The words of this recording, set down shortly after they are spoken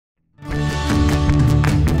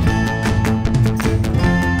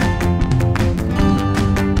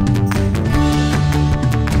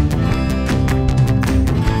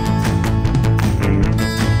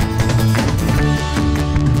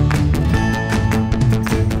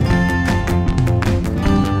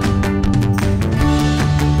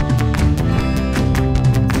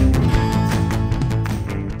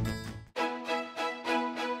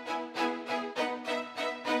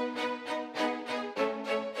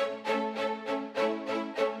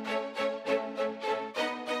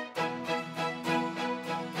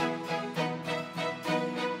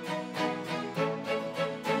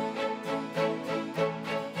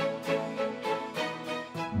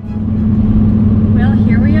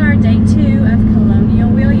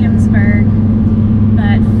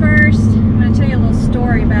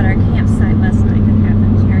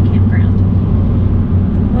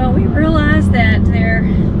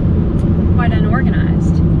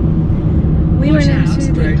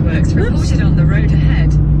roadworks reported on the road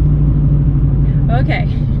ahead. Okay.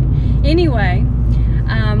 Anyway,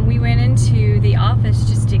 we went into the office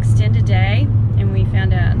just to extend a day, and we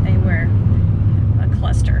found out they were a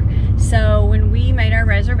cluster. So when we made our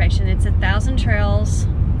reservation, it's 1,000 Trails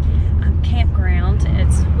campground.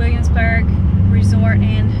 It's Williamsburg Resort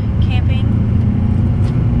and Camping.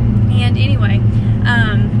 And anyway,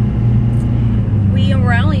 we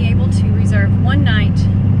were only able to reserve one night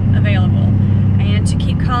available, and to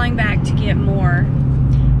keep calling back to get more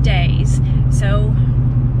days. So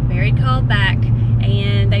Barry called back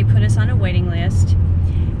and they put us on a waiting list.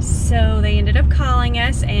 So they ended up calling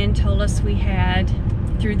us and told us we had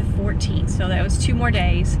through the 14th. So that was 2 more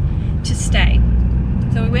days to stay.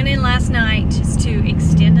 So we went in last night just to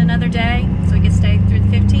extend another day so we could stay through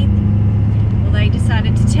the 15th. Well, they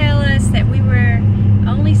decided to tell us that we were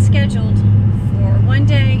only scheduled for 1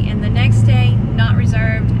 day and the next day not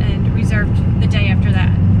reserved, and reserved the day after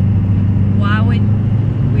that. Why would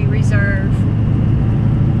we reserve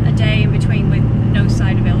a day in between with no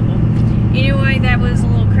site available? Anyway, that was a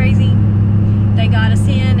little crazy. They got us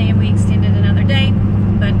in and we extended another day,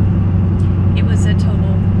 but it was a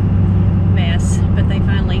total mess. But they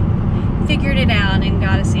finally figured it out and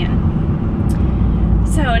got us in.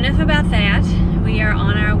 So enough about that. We are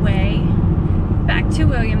on our way back to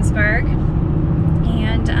Williamsburg,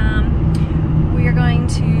 and we are going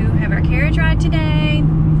to have our carriage ride today,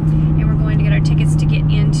 and we're going to get our tickets to get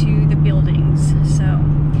into the buildings. So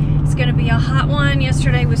it's going to be a hot one.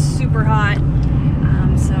 Yesterday was super hot,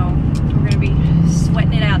 so we're going to be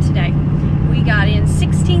sweating it out today. We got in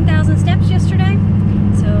 16,000 steps yesterday,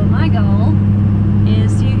 so my goal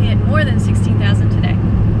is to hit more than 16,000 today.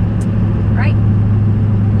 Right?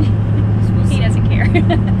 He doesn't care.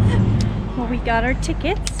 Well, we got our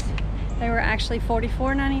tickets. They were actually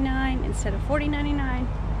 $44.99 instead of $40.99.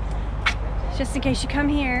 Just in case you come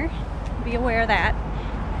here, be aware of that.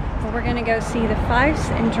 But we're gonna go see the Fifes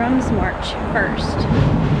and Drums March first.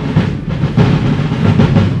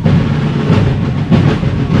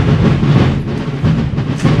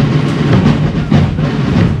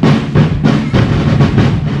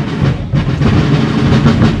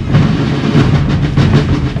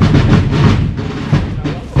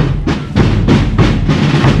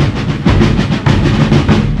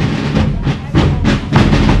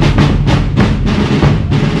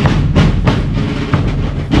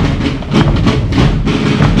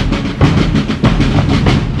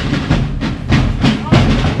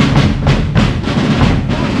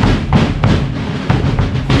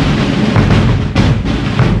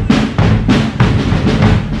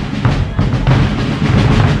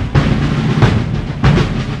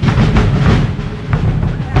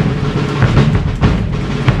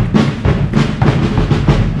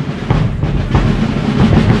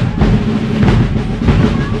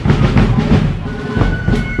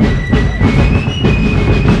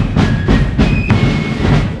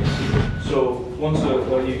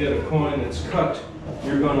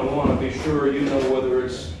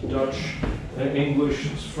 English,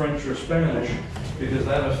 French, or Spanish, because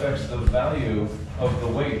that affects the value of the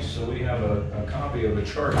weight. So we have a copy of a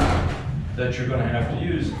chart that you're going to have to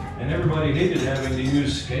use, and everybody hated having to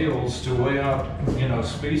use scales to weigh out, you know,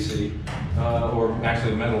 specie, or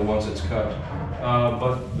actually metal once it's cut.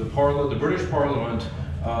 But the British Parliament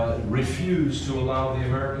refused to allow the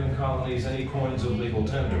American colonies any coins of legal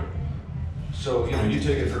tender. So, you know, you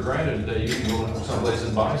take it for granted that you can go someplace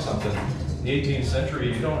and buy something. In the 18th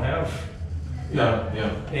century, you don't have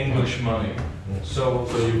English money. So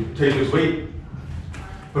you take his weight.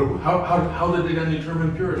 But how did they then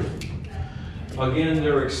determine purity? Again,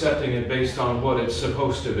 they're accepting it based on what it's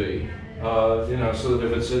supposed to be. You know, so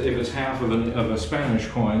that if it's half of a Spanish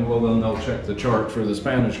coin, well, then they'll check the chart for the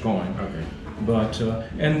Spanish coin. Okay. But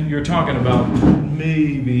and you're talking about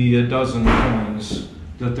maybe a dozen coins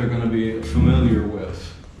that they're going to be familiar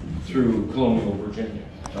with through colonial Virginia.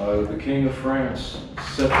 The King of France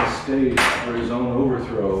set the stage for his own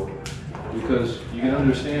overthrow, because you can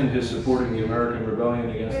understand his supporting the American rebellion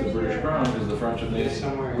against the British Crown, because the French and the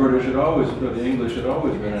English had always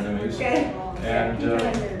been enemies.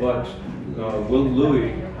 And but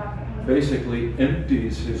Louis basically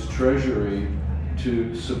empties his treasury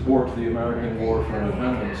to support the American war for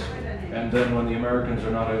independence. And then when the Americans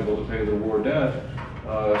are not able to pay the war debt,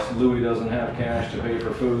 Louis doesn't have cash to pay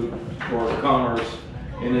for food or commerce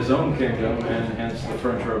in his own kingdom, and hence the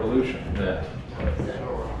French Revolution. Yeah.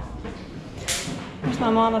 There's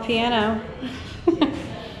my mama piano.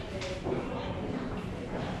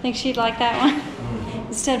 Think she'd like that one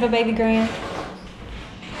instead of a baby grand.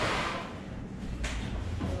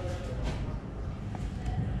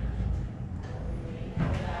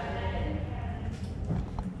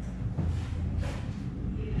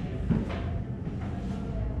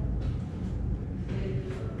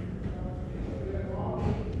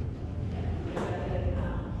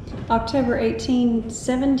 October 18,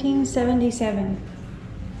 1777.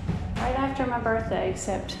 Right after my birthday,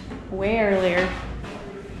 except way earlier.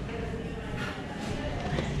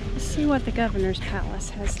 Let's see what the governor's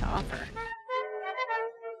palace has to offer.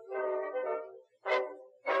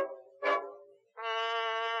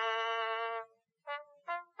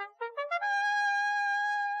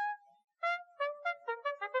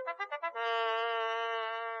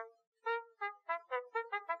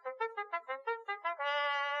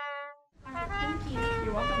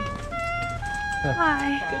 You're welcome.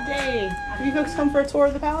 Hi. Good day. Have you folks come for a tour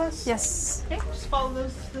of the palace? Yes. Okay, just follow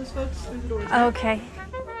those folks through the doors. Okay.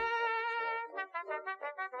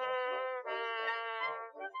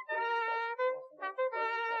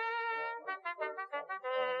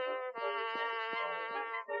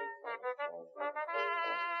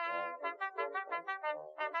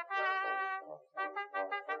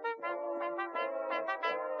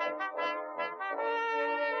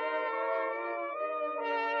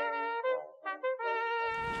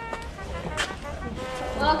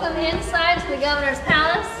 Welcome inside to the governor's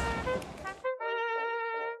palace.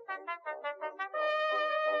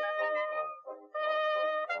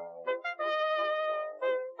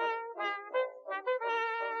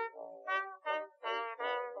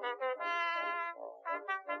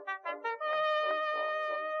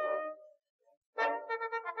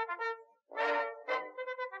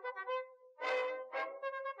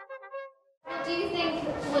 What do you think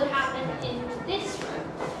would happen in this room?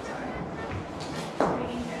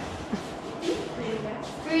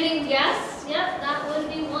 Greeting guests, yep, that would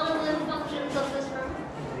be one of the functions of this room.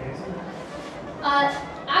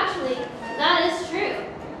 Actually, that is true.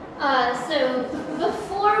 So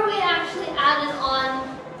before we actually added on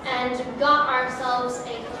and got ourselves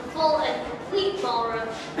a full and complete ballroom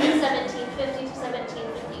in 1750 to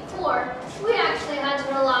 1754, we actually had to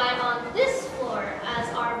rely on this floor as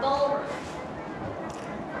our ballroom.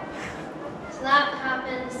 So that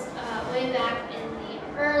happens way back in the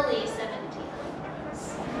early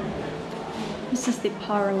 1700s. This is the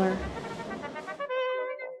parlor.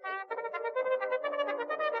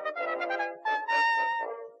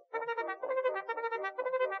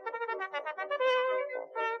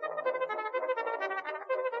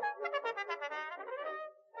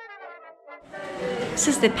 This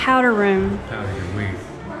is the powder room. Powder your wig.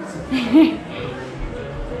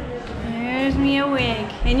 There's me a wig.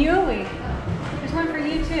 And you a wig. There's one for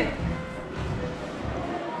you too.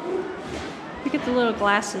 Look at the little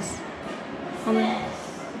glasses on the...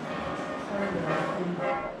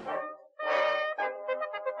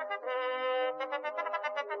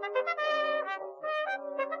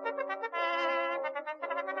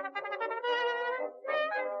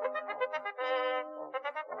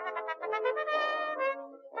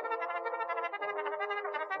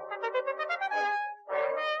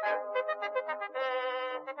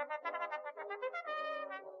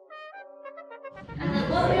 And then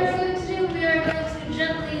what we are going to do, we are going to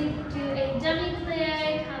gently do a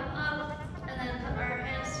demi-plie, come up, and then put our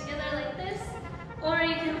hands together like this. Or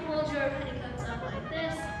you can hold your petticoats up like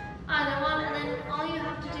this, either one, and then all you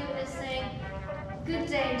have to do is say, good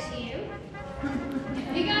day to you.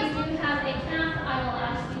 If you guys do have a cap, I will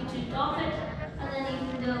ask you to doff it, and then you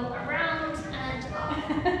can go around and off.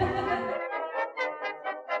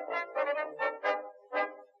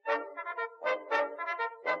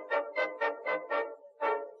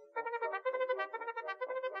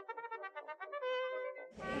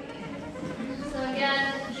 So again,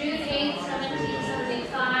 June 8,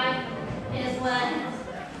 1775 is when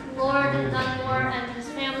Lord Dunmore and his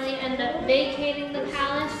family end up vacating the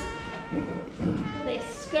palace. They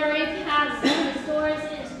scurry past the doors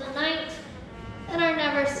into the night and are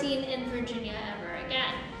never seen in Virginia ever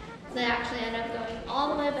again. They actually end up going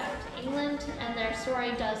all the way back to England, and their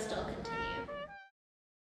story does still continue.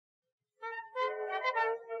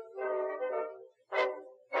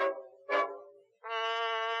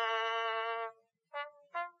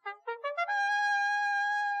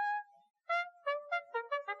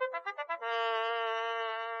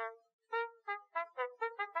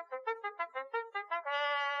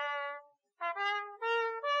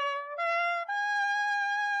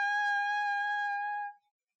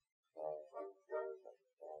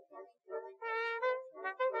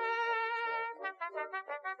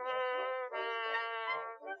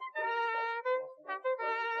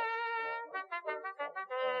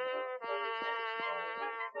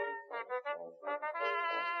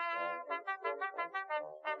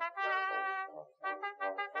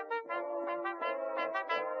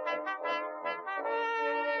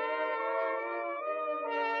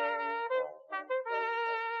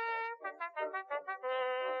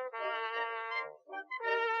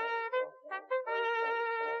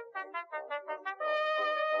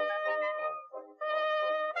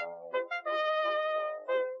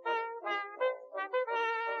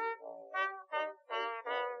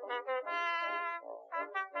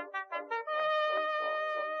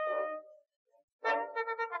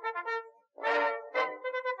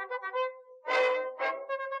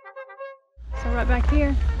 So right back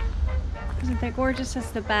here. Isn't that gorgeous?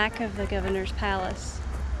 That's the back of the governor's palace.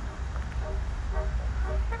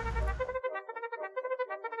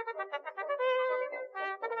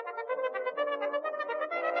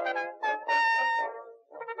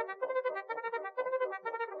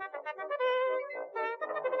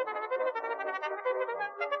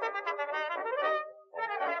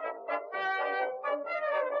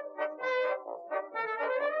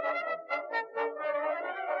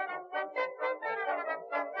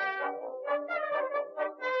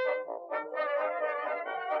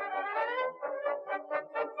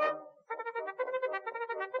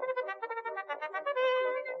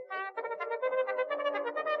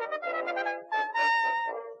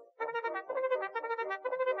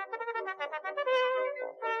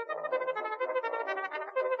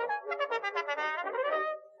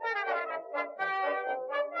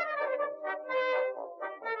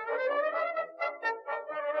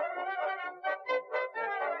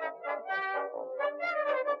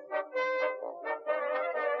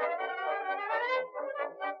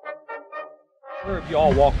 Where have you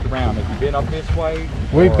all walked around? Have you been up this way?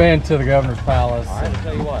 We've been to the governor's palace. All right, I'll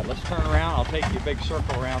tell you what, let's turn around. I'll take you a big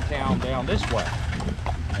circle around town down this way.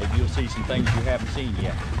 Maybe you'll see some things you haven't seen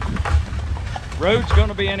yet. Road's going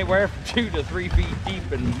to be anywhere from 2 to 3 feet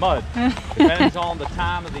deep in mud. Depends on the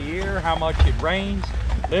time of the year, how much it rains.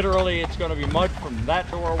 Literally, it's going to be mud from that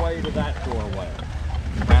doorway to that doorway.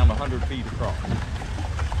 Around 100 feet across.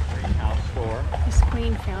 Greenhouse floor. This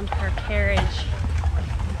queen found her carriage.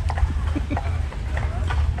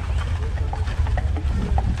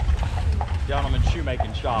 Gentleman's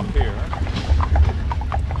shoemaking shop here.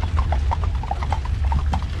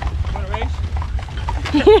 Want a race?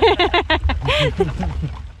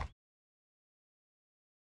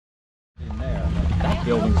 In there. That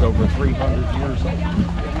building's over 300 years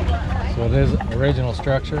old. So it is original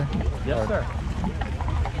structure? Yes, sir.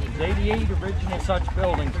 There's 88 original such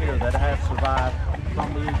buildings here that have survived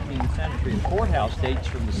from the 18th century. The courthouse dates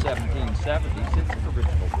from the 1770s. It's an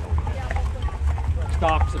original building.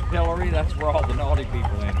 Stops at Pillory, that's where all the naughty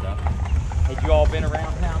people end up. Had you all been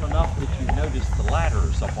around town enough that you noticed the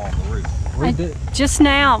ladders up on the roof? Just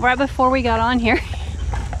now, right before we got on here.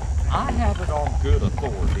 I have it on good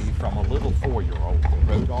authority from a little 4-year-old that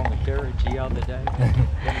rode on the carriage the other day.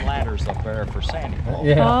 Them ladders up there for Santa Claus.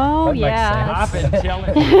 Yeah, oh, that makes yeah. sense. I've been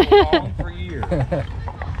telling people along for years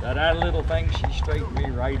that little thing, she straightened me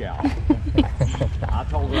right out. I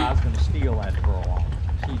told her I was going to steal that for a while.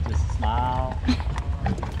 She just smiled.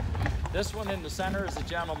 This one in the center is the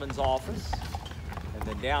gentleman's office, and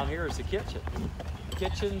then down here is the kitchen. The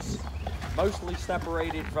kitchen's mostly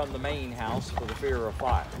separated from the main house for the fear of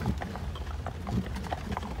fire.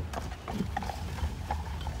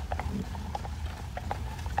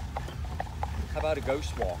 How about a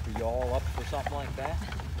ghost walk? Are you all up for something like that?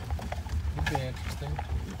 It'd be interesting.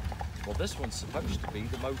 Well, this one's supposed to be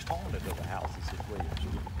the most haunted of the houses at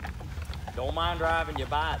Williamsburg. Don't mind driving you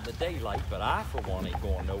by it in the daylight, but I, for one, ain't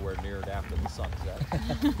going nowhere near it after the sunset.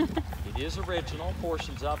 It is original.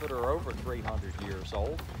 Portions of it are over 300 years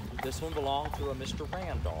old. This one belonged to a Mr.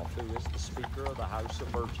 Randolph, who is the Speaker of the House of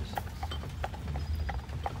Burgesses.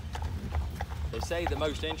 They say the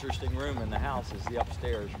most interesting room in the house is the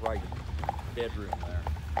upstairs right bedroom there.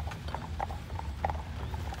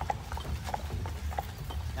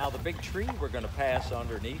 Now, the big tree we're going to pass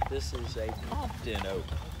underneath, this is a Compton oak.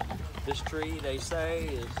 This tree, they say,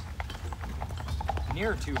 is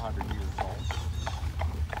near 200 years old.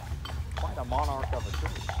 Quite a monarch of a tree.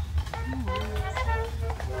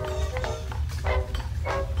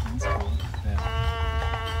 That's cool.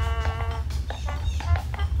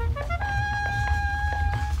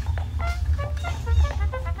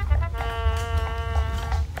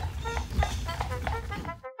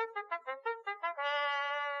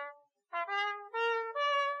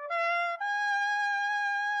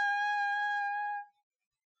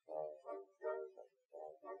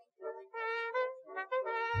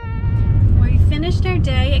 Finished our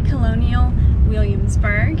day at Colonial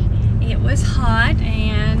Williamsburg. It was hot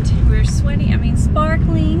and we were sweaty,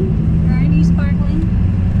 sparkling. Right? Are you sparkling?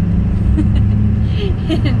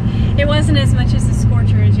 It wasn't as much as the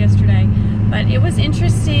scorcher as yesterday, but it was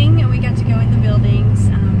interesting, and we got to go in the buildings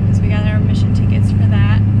because we got our admission tickets for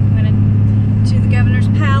that. We went to the governor's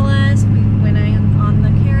palace. We went on the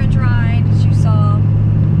carriage ride, as you saw.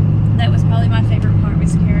 That was probably my favorite part,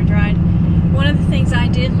 was the carriage ride. One of the things I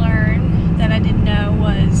did learn that I didn't know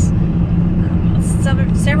was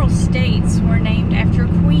several states were named after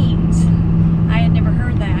queens. I had never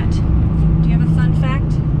heard that. Do you have a fun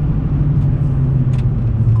fact?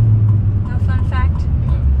 No fun fact?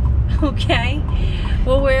 Okay.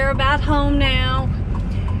 Well, we're about home now.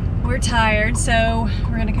 We're tired, so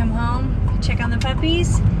we're gonna come home, check on the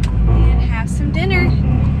puppies, and have some dinner.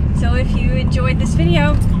 So if you enjoyed this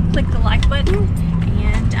video, click the like button,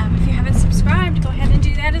 and if you haven't subscribed, go ahead and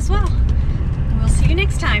do that as well. We'll see you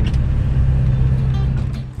next time.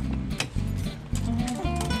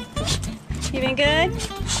 You been good?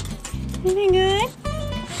 You been good?